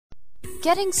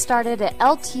Getting started at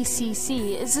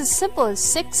LTCC is as simple as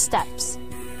 6 steps.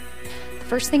 The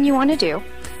first thing you want to do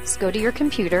is go to your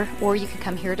computer, or you can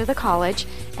come here to the college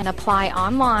and apply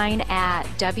online at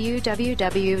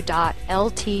www.ltcc.edu.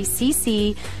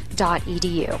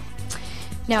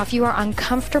 Now, if you are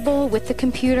uncomfortable with the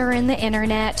computer and the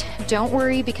internet, don't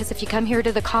worry, because if you come here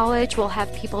to the college, we'll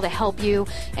have people to help you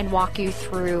and walk you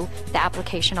through the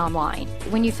application online.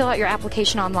 When you fill out your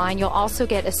application online, you'll also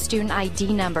get a student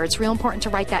ID number. It's real important to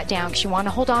write that down because you want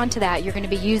to hold on to that. You're going to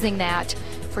be using that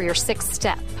for your 6th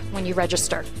step when you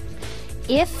register.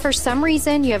 If for some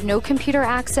reason you have no computer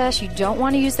access, you don't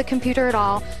want to use the computer at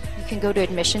all, you can go to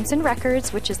Admissions and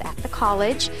Records, which is at the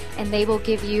college, and they will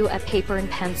give you a paper and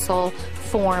pencil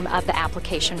form of the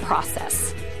application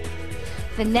process.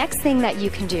 The next thing that you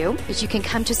can do is you can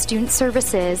come to Student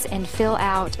Services and fill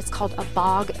out, it's called a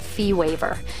BOG fee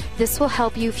waiver. This will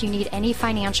help you if you need any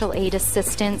financial aid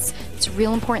assistance. It's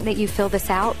real important that you fill this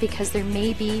out because there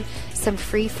may be some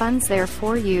free funds there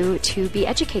for you to be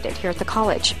educated here at the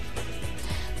college.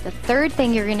 The third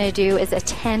thing you're going to do is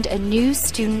attend a new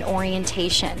student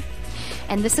orientation.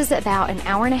 And this is about an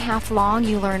hour and a half long.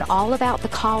 You learn all about the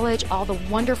college, all the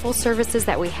wonderful services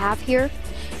that we have here.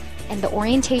 And the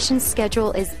orientation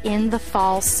schedule is in the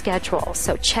fall schedule.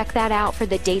 So check that out for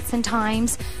the dates and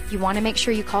times. You want to make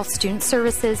sure you call Student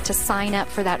Services to sign up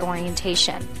for that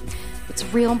orientation. It's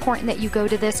real important that you go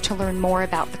to this to learn more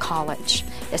about the college,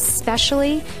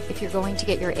 especially if you're going to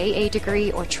get your AA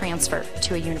degree or transfer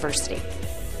to a university.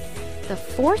 The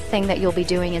fourth thing that you'll be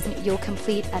doing is you'll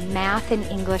complete a math and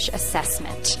English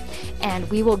assessment, and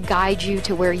we will guide you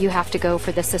to where you have to go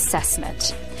for this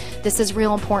assessment. This is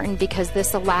real important because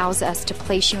this allows us to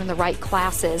place you in the right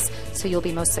classes so you'll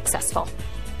be most successful.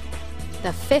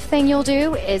 The fifth thing you'll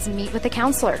do is meet with a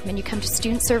counselor. When you come to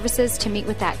Student Services to meet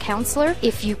with that counselor,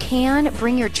 if you can,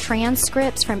 bring your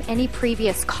transcripts from any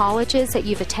previous colleges that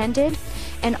you've attended,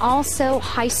 and also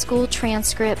high school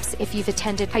transcripts if you've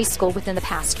attended high school within the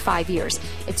past 5 years.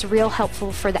 It's real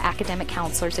helpful for the academic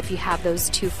counselors if you have those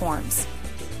 2 forms.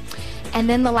 And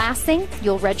then the last thing,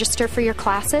 you'll register for your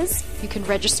classes. You can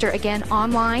register again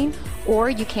online, or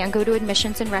you can go to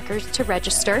Admissions and Records to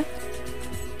register.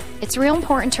 It's real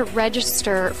important to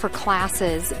register for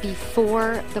classes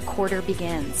before the quarter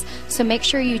begins. So make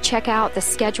sure you check out the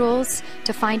schedules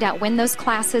to find out when those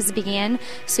classes begin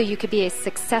so you could be as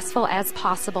successful as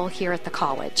possible here at the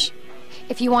college.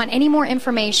 If you want any more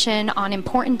information on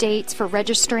important dates for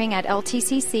registering at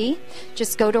LTCC,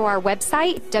 just go to our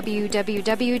website,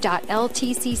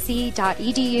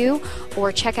 www.ltcc.edu,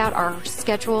 or check out our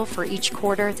schedule for each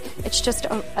quarter. It's just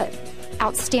an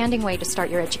outstanding way to start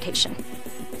your education.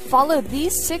 Follow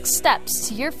these 6 steps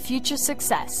to your future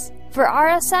success. For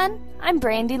RSN, I'm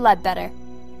Brandy Ledbetter.